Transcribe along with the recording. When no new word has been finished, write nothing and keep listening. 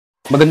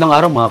Magandang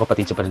araw mga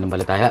kapatid sa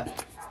pananampalataya.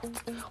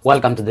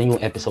 Welcome to the new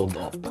episode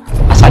of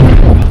Assignment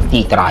Ko,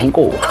 Titirahin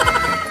Ko.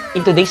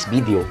 In today's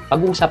video,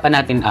 pag-uusapan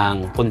natin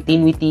ang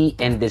continuity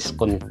and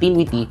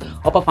discontinuity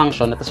of a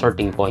function at a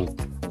certain point.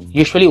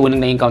 Usually,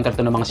 unang na-encounter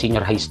to ng mga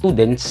senior high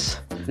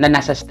students na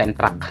nasa STEM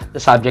track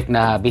sa subject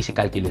na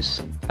basic calculus.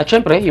 At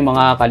syempre, yung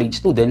mga college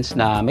students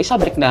na may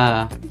subject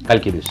na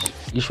calculus,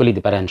 usually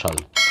differential.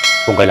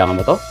 Kung kailangan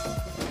mo to,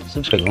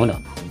 subscribe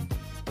muna.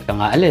 Ika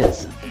nga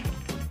alis.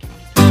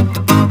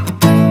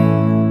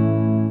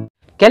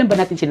 Kailan ba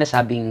natin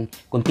sinasabing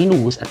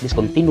continuous at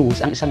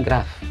discontinuous ang isang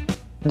graph?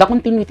 The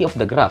continuity of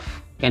the graph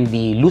can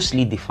be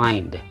loosely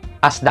defined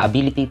as the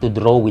ability to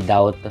draw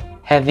without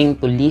having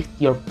to lift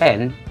your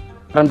pen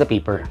from the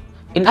paper.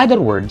 In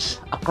other words,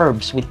 a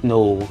curve with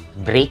no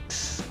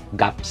breaks,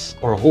 gaps,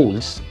 or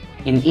holes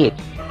in it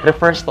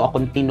refers to a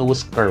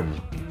continuous curve.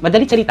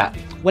 Madalit salita,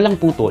 walang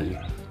putol,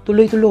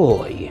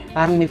 tuloy-tuloy,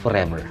 parang may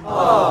forever.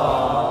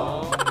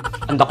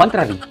 On the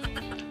contrary,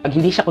 pag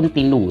hindi siya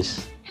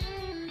continuous,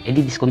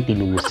 edi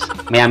discontinuous.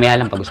 Maya-maya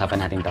lang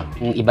pag-usapan natin to.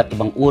 Yung iba't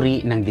ibang uri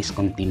ng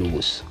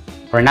discontinuous.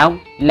 For now,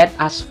 let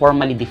us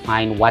formally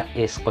define what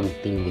is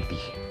continuity.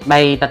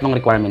 May tatlong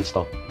requirements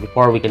to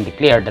before we can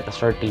declare that a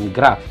certain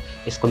graph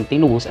is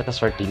continuous at a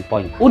certain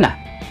point. Una,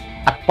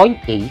 at point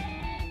A,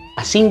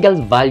 a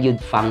single-valued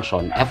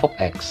function f of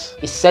x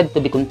is said to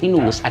be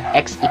continuous at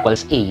x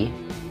equals a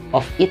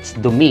of its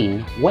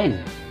domain when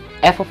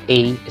f of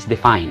a is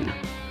defined.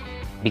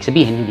 Ibig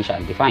sabihin, hindi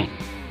siya undefined,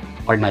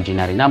 or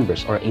imaginary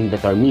numbers, or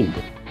indeterminate.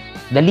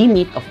 The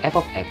limit of f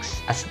of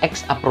x as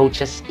x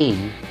approaches a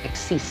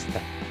exists.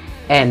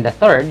 And the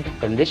third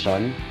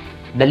condition,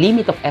 the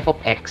limit of f of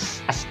x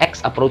as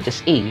x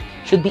approaches a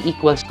should be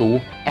equals to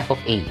f of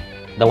a,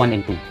 the 1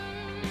 and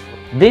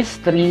 2.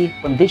 These three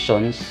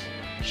conditions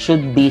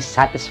should be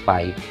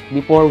satisfied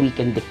before we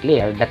can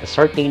declare that a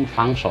certain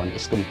function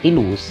is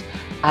continuous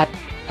at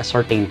a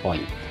certain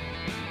point.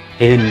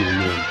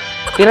 Anyway,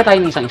 tira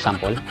tayo ng isang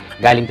example.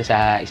 Galing to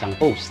sa isang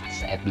post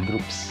sa FB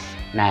groups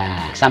na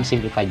exam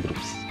simplified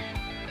groups.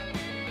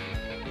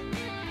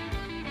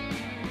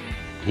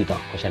 Dito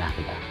ko siya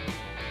nakita.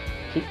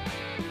 Okay.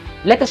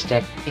 Let us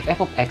check if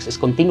f of x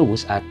is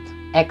continuous at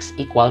x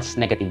equals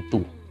negative 2.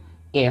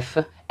 If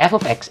f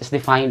of x is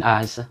defined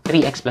as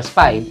 3x plus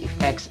 5 if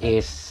x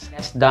is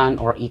less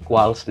than or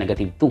equals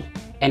negative 2.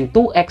 And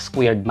 2x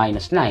squared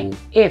minus 9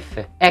 if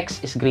x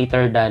is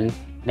greater than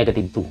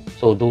negative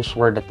 2. So, those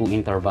were the two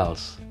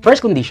intervals.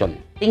 First condition,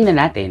 tingnan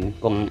natin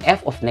kung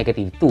f of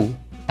negative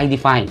 2 ay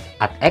defined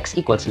at x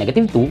equals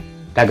negative 2,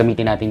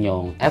 gagamitin natin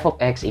yung f of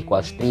x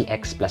equals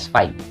 3x plus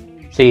 5.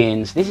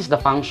 Since this is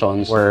the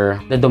functions where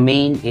the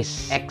domain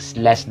is x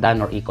less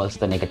than or equals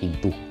to negative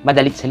 2.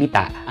 Madalit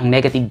salita, ang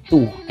negative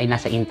 2 ay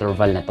nasa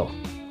interval na to.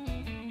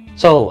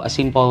 So, a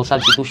simple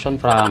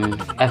substitution from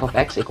f of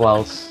x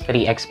equals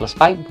 3x plus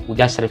 5, we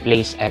just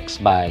replace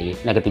x by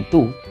negative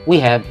 2.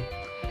 We have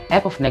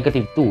f of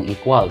negative 2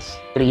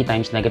 equals 3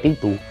 times negative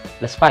 2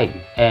 plus 5.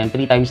 And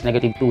 3 times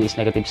negative 2 is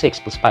negative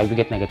 6 plus 5, we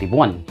get negative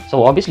 1.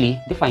 So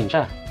obviously, define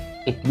siya.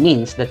 It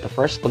means that the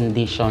first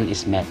condition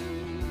is met.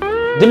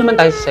 Doon naman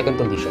tayo sa second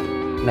condition,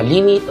 na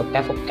limit of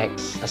f of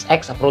x as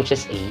x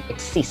approaches a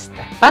exists.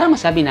 Para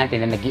masabi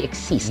natin na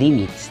nag-i-exist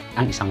limits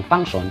ang isang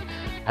function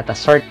at a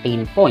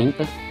certain point,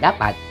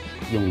 dapat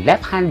yung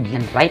left hand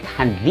and right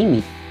hand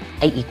limit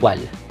ay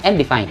equal and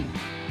defined.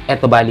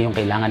 Ito bali yung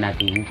kailangan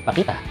natin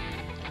pakita.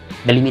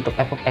 The limit of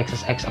f of x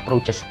as x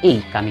approaches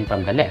a coming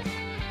from the left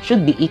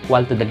should be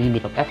equal to the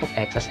limit of f of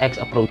x as x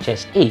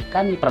approaches a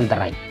coming from the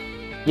right.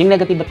 Yung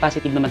negative at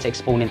positive naman sa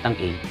exponent ng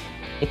a,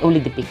 it only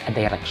depicts a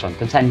direction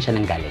kung saan siya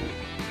nanggaling.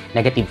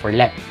 Negative for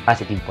left,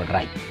 positive for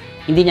right.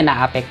 Hindi niya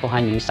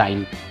naapektuhan yung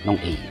sign ng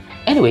a.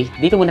 Anyway,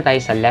 dito muna tayo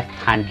sa left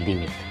hand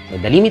limit.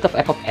 So, the limit of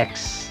f of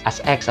x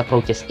as x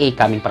approaches a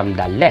coming from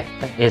the left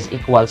is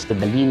equals to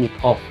the limit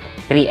of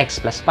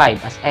 3x plus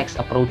 5 as x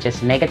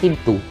approaches negative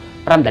 2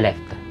 from the left.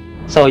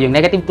 So, yung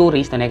negative 2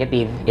 raised to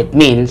negative, it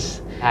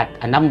means that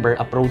a number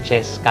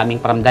approaches coming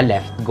from the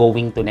left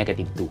going to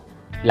negative 2.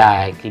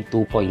 Like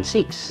negative 2.6,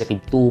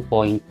 negative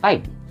 2.5,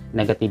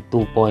 negative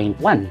 2.1,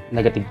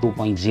 negative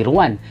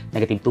 2.01,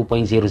 negative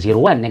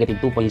 2.001, negative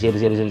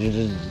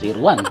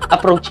 2.00001,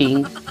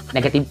 approaching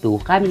negative 2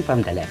 coming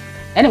from the left.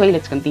 Anyway,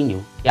 let's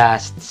continue.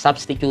 Just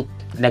substitute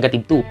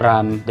negative 2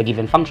 from the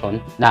given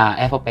function na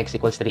f of x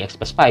equals 3x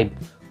plus 5.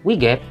 We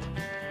get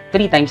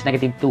 3 times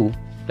negative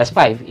 2 plus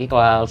 5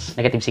 equals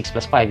negative 6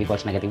 plus 5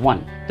 equals negative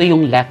 1. Ito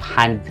yung left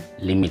hand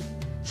limit.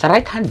 Sa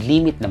right hand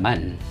limit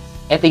naman,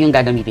 ito yung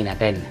gagamitin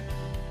natin.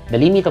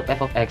 The limit of f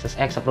of x as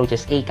x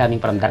approaches a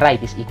coming from the right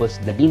is equals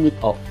to the limit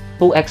of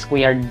 2x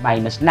squared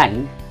minus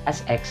 9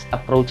 as x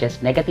approaches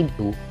negative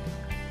 2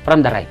 from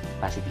the right,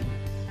 positive.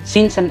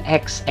 Since an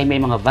x ay may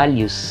mga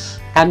values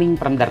coming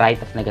from the right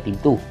of negative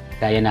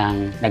 2, gaya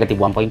ng negative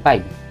 1.5,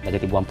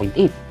 negative 1.8,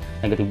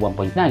 negative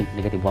 1.9,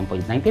 negative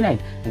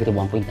 1.99, negative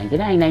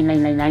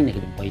 1.999999,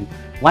 negative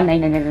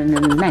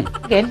 0.19999.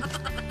 Again,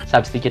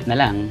 substitute na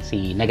lang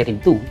si negative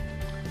 2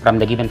 from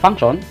the given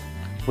function.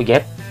 We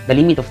get the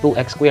limit of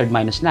 2x squared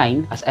minus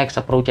 9 as x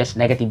approaches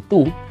negative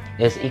 2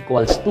 is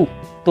equals to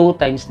 2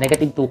 times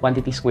negative 2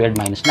 quantity squared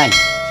minus 9.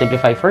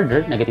 Simplify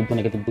further, negative 2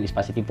 is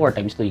positive 4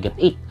 times 2, you get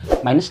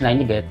 8. Minus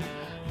 9, you get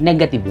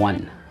negative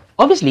 1.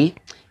 Obviously,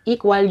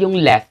 equal yung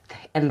left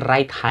and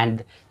right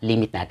hand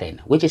limit natin,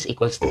 which is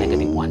equals to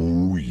negative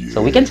 1.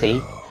 So we can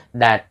say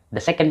that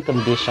the second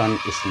condition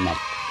is met.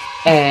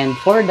 And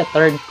for the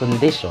third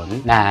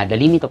condition, na the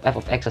limit of f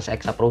of x as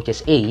x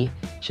approaches a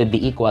should be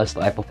equals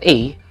to f of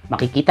a,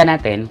 makikita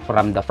natin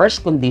from the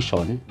first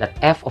condition that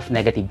f of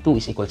negative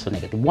 2 is equals to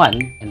negative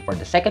 1. And for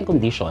the second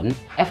condition,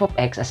 f of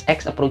x as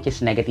x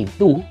approaches negative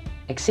 2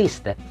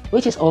 exists,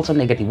 which is also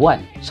negative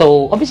 1.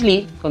 So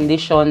obviously,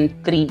 condition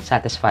 3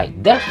 satisfied.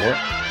 Therefore,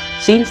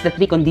 since the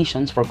three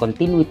conditions for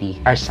continuity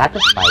are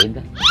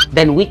satisfied,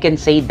 then we can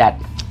say that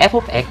f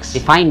of x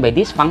defined by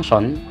this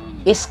function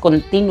is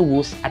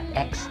continuous at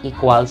x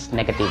equals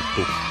negative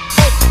 2.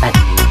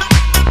 That's it.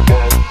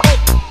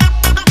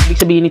 Ibig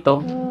sabihin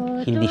nito,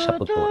 hindi siya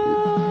putol.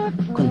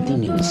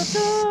 Continuous,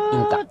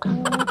 intact,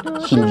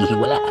 hindi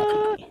hiwalay.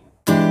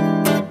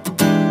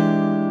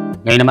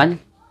 Ngayon naman,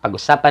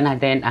 pag-usapan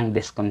natin ang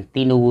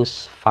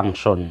discontinuous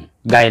function.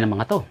 Gaya ng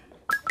mga to.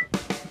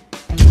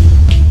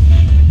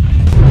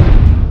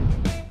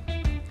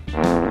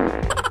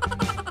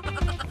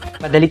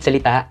 Madalit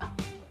salita,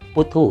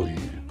 putol.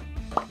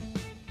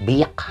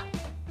 Biyak.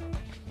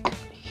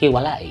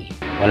 Hiwalay.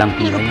 Walang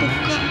pilay na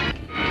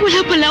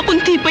wala pala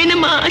akong tipay na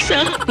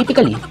maasa.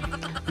 Typically,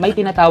 may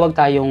tinatawag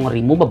tayong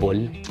removable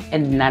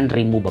and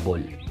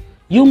non-removable.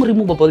 Yung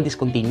removable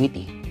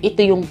discontinuity,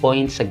 ito yung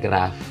point sa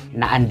graph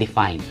na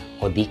undefined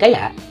o di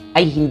kaya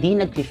ay hindi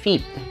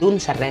nag-fit dun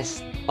sa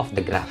rest of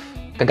the graph.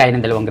 Kagaya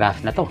ng dalawang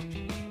graph na to.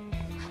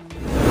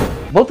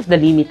 Both of the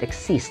limit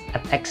exist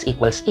at x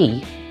equals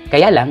a,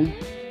 kaya lang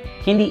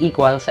hindi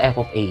equal sa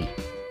f of a.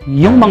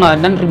 Yung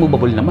mga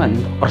non-removable naman,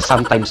 or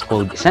sometimes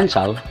called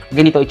essential,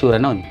 ganito itsura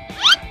nun.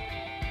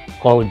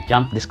 Called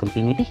jump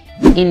discontinuity,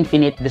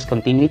 infinite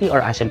discontinuity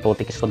or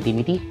asymptotic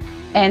discontinuity,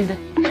 and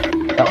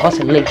the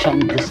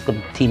oscillation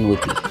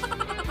discontinuity.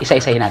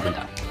 Isa-isahin natin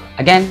ito.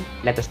 Again,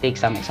 let us take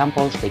some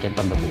examples taken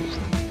from the post.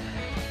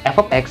 f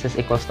of x is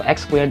equals to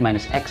x squared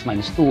minus x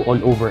minus 2 all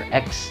over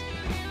x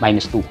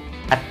minus 2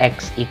 at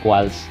x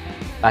equals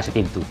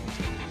positive 2.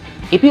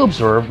 If you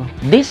observe,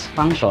 this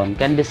function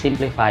can be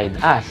simplified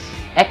as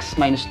x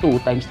minus 2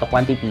 times the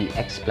quantity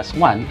x plus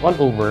 1 all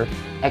over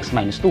x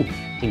minus 2.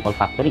 Simple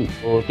factoring.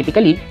 So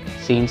typically,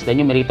 since the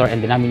numerator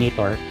and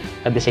denominator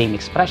have the same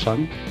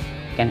expression,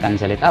 can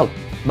cancel it out.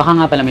 Baka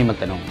nga pala may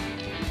magtanong,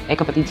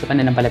 kapatid sa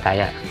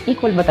pananampalataya,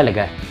 equal ba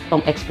talaga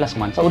tong x plus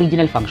 1 sa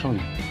original function?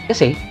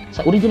 Kasi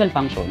sa original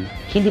function,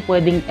 hindi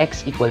pwedeng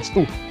x equals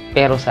 2.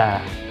 Pero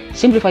sa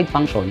simplified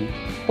function,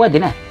 pwede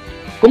na.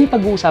 Kung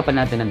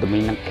pag-uusapan natin ang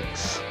domain ng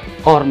x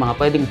or mga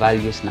pwedeng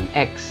values ng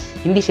x,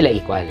 hindi sila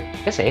equal.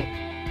 Kasi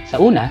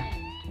sa una,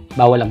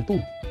 bawal ang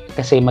 2.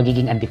 Kasi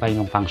magiging undefined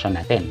yung function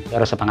natin.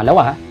 Pero sa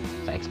pangalawa,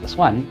 sa x plus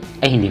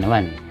 1, ay hindi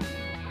naman.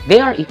 They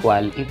are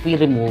equal if we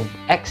remove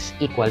x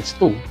equals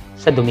 2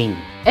 sa domain.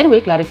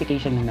 Anyway,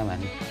 clarification lang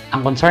naman.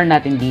 Ang concern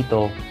natin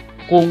dito,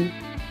 kung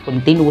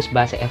continuous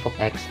ba sa f of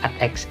x at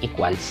x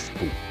equals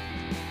 2.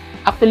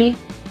 Actually,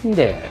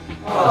 hindi.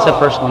 Sa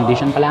first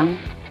condition pa lang,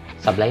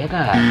 sablay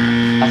agad.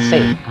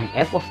 Kasi ang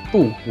f of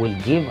 2 will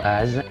give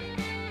us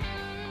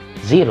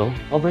 0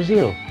 over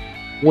 0,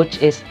 which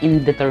is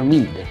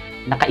indeterminate.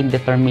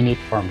 Naka-indeterminate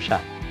form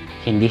siya.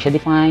 Hindi siya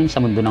defined sa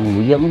mundo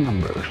ng real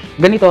numbers.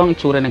 Ganito ang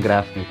itsura ng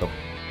graph nito.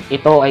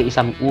 Ito ay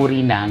isang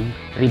uri ng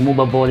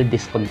removable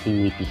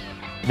discontinuity.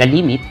 The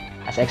limit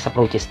as x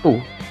approaches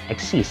 2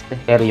 exists,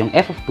 pero yung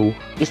f of 2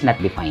 is not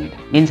defined.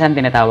 Minsan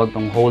tinatawag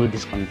tong whole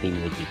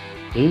discontinuity.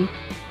 Okay?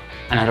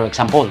 Another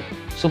example.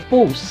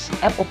 Suppose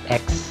f of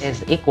x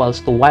is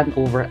equals to 1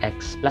 over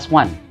x plus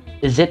 1.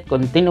 Is it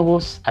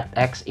continuous at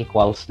x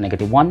equals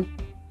negative 1?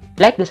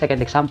 Like the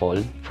second example,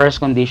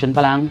 first condition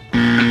pa lang,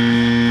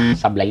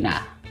 sablay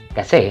na.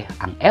 Kasi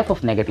ang f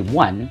of negative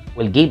 1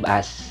 will give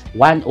us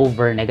 1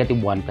 over negative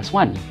 1 plus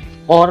 1.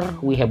 Or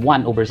we have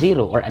 1 over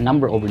 0 or a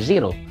number over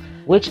 0,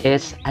 which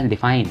is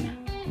undefined.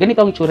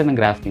 Ganito ang itsura ng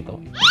graph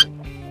nito.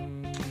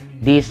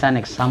 This is an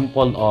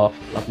example of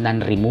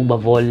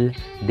non-removable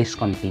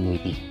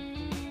discontinuity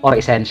or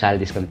essential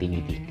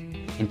discontinuity.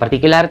 In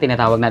particular,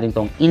 tinatawag natin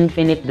itong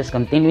infinite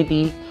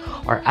discontinuity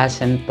or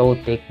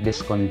asymptotic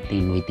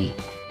discontinuity.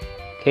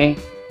 Okay?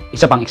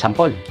 Isa pang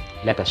example.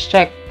 Let us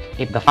check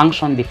if the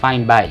function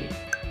defined by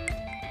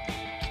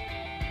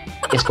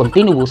is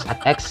continuous at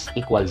x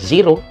equals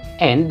 0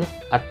 and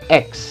at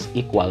x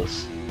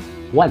equals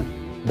 1.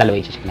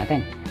 Dalawa i-check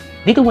natin.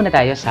 Dito muna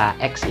tayo sa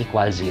x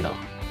equals 0.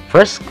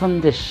 First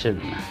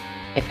condition.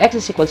 If x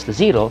is equals to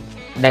 0,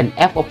 then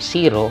f of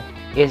 0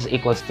 is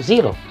equals to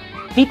 0.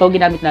 Dito,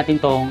 ginamit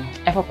natin tong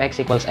f of x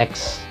equals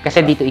x.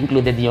 Kasi dito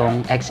included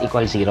yung x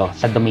equals 0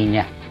 sa domain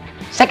niya.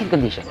 Second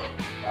condition.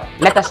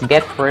 Let us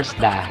get first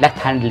the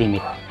left-hand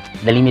limit.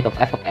 The limit of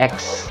f of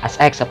x as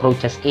x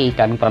approaches a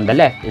coming from the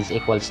left is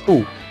equals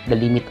to the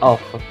limit of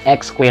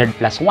x squared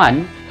plus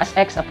 1 as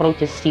x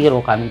approaches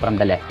 0 coming from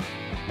the left.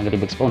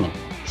 Negative exponent.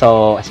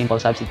 So, a simple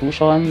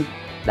substitution,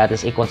 that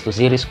is equals to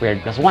 0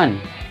 squared plus 1,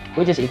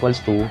 which is equals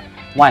to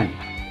 1.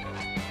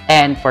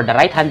 And for the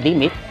right-hand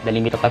limit, the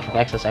limit of f of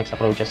x as x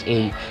approaches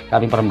a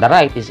coming from the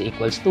right is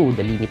equals to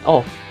the limit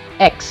of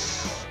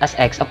x as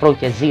x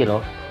approaches 0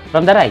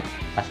 from the right,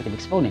 positive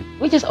exponent,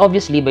 which is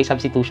obviously by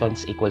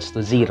substitutions equals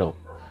to 0.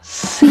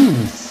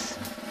 Since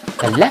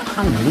the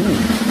left-hand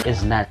limit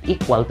is not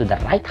equal to the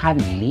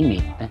right-hand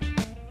limit,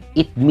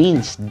 it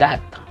means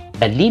that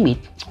the limit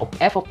of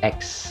f of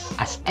x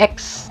as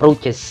x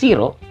approaches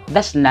 0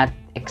 does not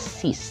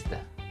exist.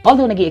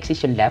 Although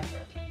nag-i-exist yung left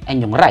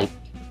and yung right,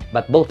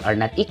 but both are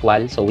not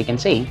equal, so we can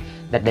say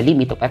that the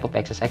limit of f of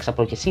x as x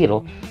approaches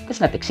 0 does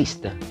not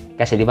exist.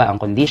 Kasi di ba ang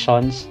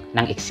conditions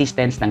ng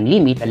existence ng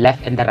limit, the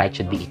left and the right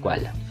should be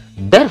equal.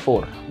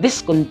 Therefore,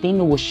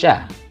 discontinuous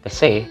siya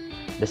kasi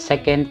the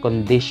second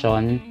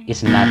condition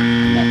is not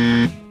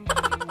met.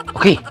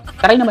 Okay,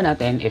 try naman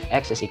natin if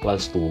x is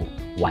equals to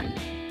 1.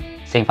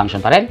 Same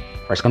function pa rin.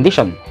 First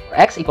condition, for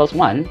x equals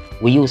 1,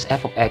 we use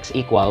f of x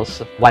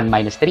equals 1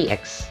 minus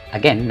 3x.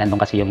 Again,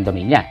 nandun kasi yung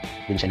domain niya.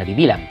 Dun siya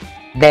nabibilang.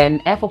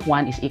 Then, f of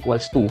 1 is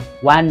equals to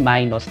 1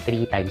 minus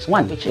 3 times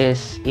 1, which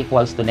is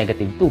equals to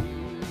negative 2.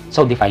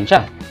 So, define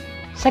siya.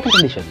 Second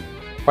condition,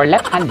 for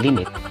left-hand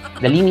limit,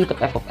 the limit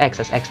of f of x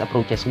as x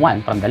approaches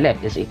 1 from the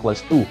left is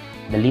equals to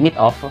the limit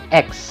of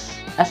x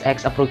as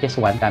x approaches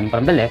 1 coming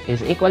from the left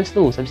is equals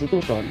to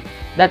substitution.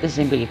 That is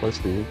simply equals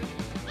to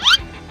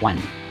 1.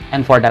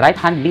 And for the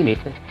right-hand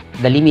limit,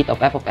 the limit of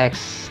f of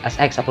x as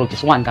x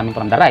approaches 1 coming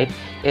from the right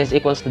is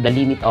equals to the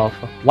limit of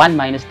 1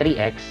 minus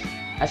 3x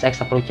as x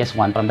approaches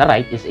 1 from the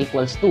right is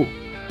equals to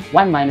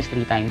 1 minus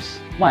 3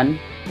 times 1,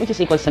 which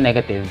is equals to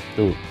negative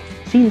 2.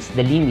 Since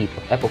the limit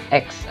of f of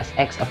x as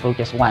x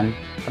approaches 1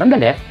 from the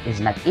left is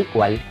not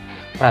equal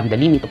from the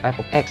limit of f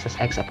of x as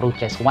x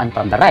approaches 1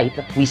 from the right,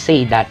 we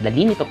say that the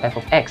limit of f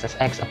of x as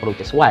x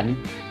approaches 1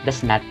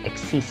 does not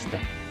exist.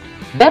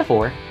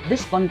 Therefore,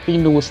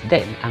 discontinuous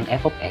din ang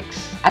f of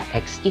x at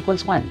x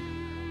equals 1.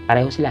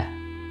 Pareho sila.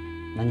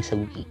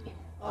 Mangisagugi.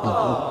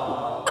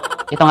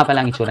 Ito nga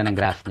pala ang itsura ng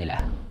graph nila.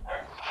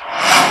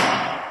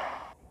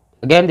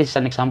 Again, this is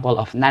an example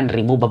of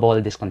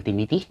non-removable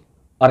discontinuity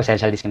or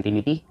essential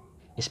discontinuity.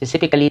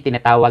 Specifically,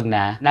 tinatawag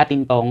na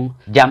natin tong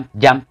jump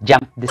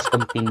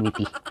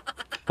discontinuity.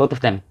 Both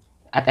of them.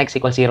 At x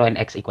equals 0 and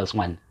x equals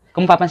 1.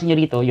 Kung mapapansin nyo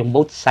dito, yung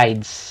both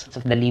sides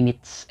of the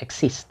limits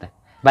exist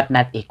but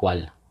not equal.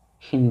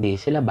 Hindi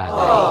sila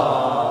bagay.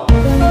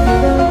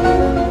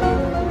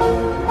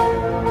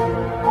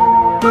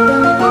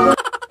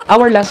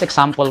 Our last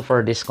example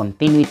for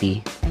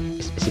discontinuity,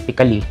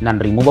 specifically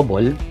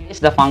non-removable,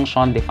 is the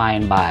function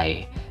defined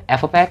by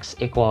f of x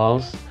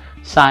equals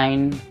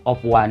sine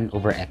of 1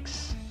 over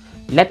x.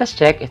 Let us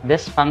check if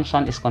this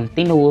function is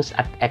continuous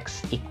at x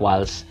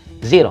equals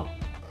 0.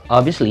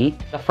 Obviously,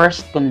 the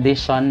first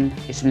condition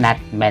is not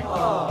met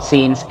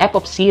since f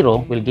of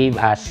 0 will give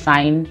us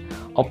sine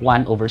of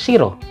 1 over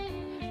 0.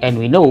 And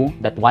we know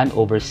that 1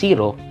 over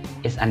 0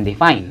 is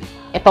undefined.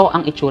 Ito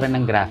ang itsura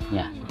ng graph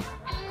niya.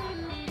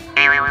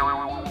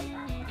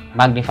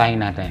 Magnify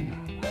natin.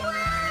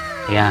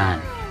 Ayan.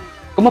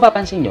 Kung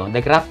mapapansin nyo, the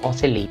graph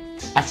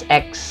oscillates as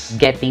x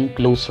getting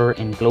closer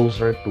and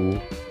closer to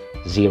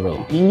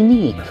 0.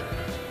 Inig.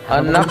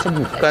 Anak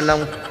ka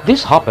ng... This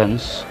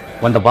happens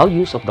when the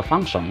values of the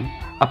function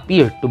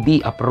appear to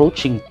be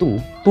approaching to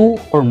 2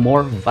 or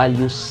more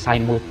values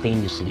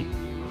simultaneously.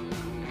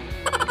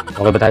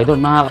 Okay ba tayo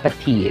doon, mga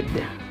kapatid?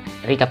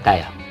 Recap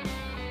tayo.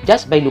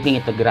 Just by looking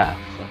at the graph,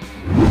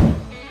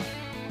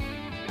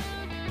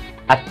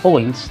 at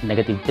points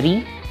negative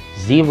 3,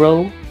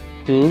 0,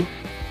 2,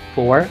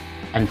 4,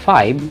 and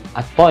 5,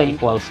 at point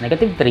equals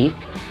negative 3,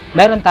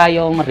 meron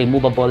tayong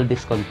removable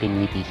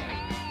discontinuity.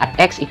 At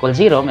x equals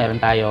 0, meron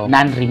tayong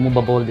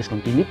non-removable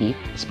discontinuity,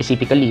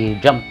 specifically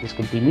jump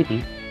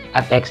discontinuity.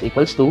 At x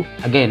equals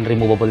 2, again,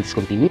 removable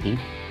discontinuity.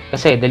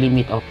 Kasi the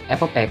limit of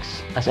f of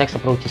x as x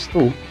approaches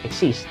 2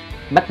 exists,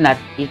 but not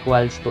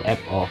equals to f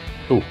of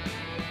 2.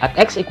 At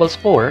x equals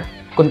 4,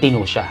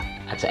 continuous siya.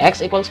 At sa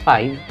x equals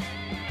 5,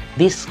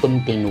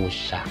 discontinuous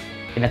siya.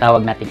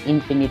 Tinatawag natin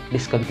infinite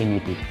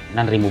discontinuity,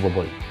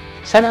 non-removable.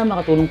 Sana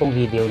makatulong tong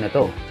video na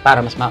to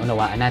para mas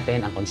maunawaan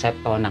natin ang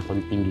konsepto ng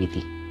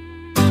continuity.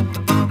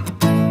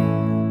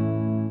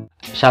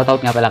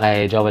 Shoutout nga pala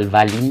kay Joel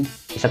Valin.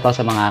 Isa to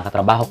sa mga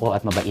katrabaho ko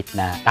at mabait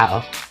na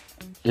tao.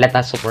 Let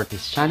us support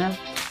this channel,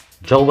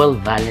 Joel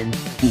Valin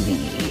TV.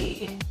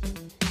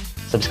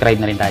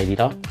 Subscribe na rin tayo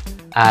dito.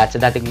 At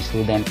sa dating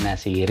student na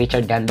si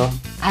Richard Gando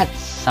at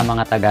sa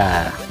mga taga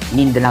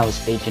Mindanao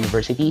State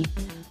University,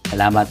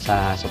 salamat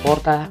sa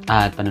suporta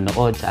at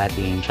panonood sa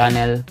ating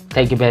channel.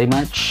 Thank you very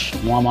much.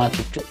 Mga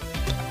chup-chup.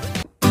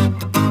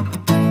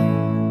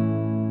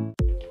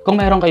 Kung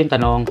mayroon kayong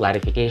tanong,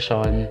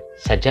 clarification,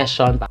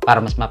 suggestion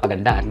para mas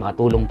mapaganda at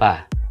makatulong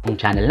pa ang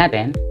channel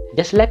natin,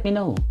 just let me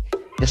know.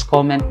 Just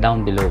comment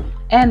down below.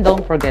 And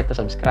don't forget to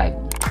subscribe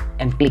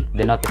and click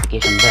the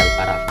notification bell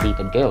para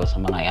updated kayo sa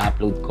mga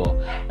i-upload ko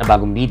na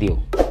bagong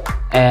video.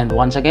 And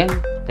once again,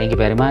 thank you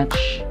very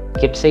much.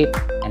 Keep safe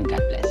and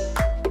God bless.